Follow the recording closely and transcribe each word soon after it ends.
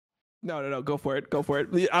No, go for it. Go for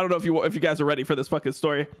it. I don't know if you guys are ready for this fucking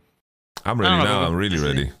story. I'm ready now. I'm really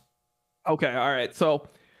ready. Okay, all right. So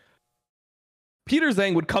Peter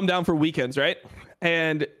Zhang would come down for weekends, right?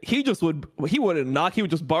 And he wouldn't knock, he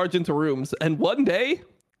would just barge into rooms. And one day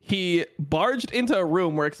he barged into a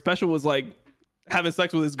room where Xpecial was like having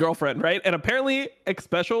sex with his girlfriend, right? And apparently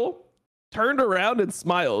Xpecial turned around and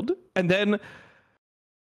smiled. And then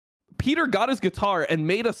Peter got his guitar and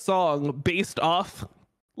made a song based off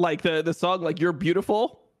like the song like You're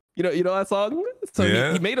Beautiful. You know that song?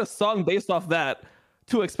 So he made a song based off that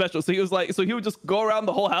to Xpecial. So he was like, so he would just go around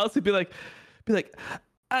the whole house. He'd be like,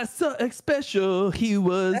 I saw Xpecial. He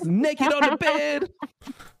was naked on the bed.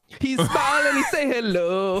 He smiled and he say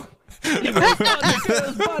hello. He was on the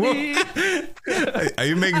girl's body. Are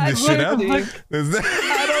you making this shit up?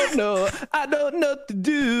 I don't know. I don't know what to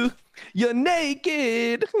do. You're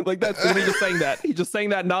naked. Like that's when he just sang that. He just sang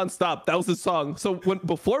that nonstop. That was his song. So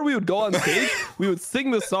before we would go on stage, we would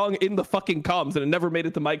sing the song in the fucking comms, and it never made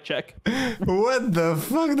it to mic check. What the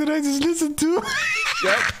fuck did I just listen to?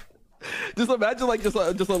 Yep. Just imagine like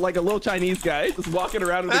like a little Chinese guy just walking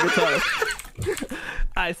around with a guitar.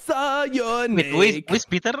 I saw your naked. Who's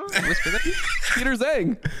Peter? Peter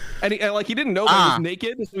Zhang. And he didn't know that he was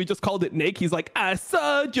naked, so he just called it Nake. He's like, I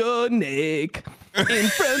saw your Nake in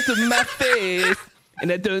front of my face,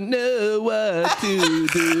 and I don't know what to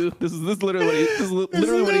do. This is literally what he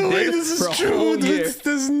did for a whole year.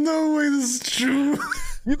 There's no way this is true.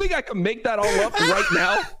 You think I can make that all up right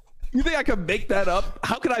now? You think I can make that up?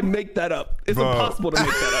 How could I make that up? It's impossible to make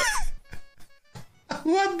that up.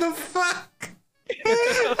 What the fuck?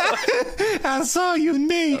 I saw you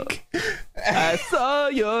naked. I saw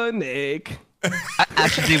your naked.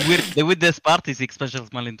 Actually, the weirdest part is Xpecial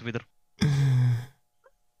smile in Twitter.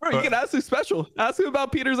 Bro, you can ask Xpecial. Ask him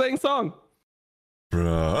about Peter Zhang's song.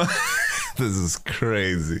 Bro, this is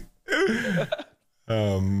crazy.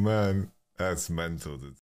 Oh man, that's mental.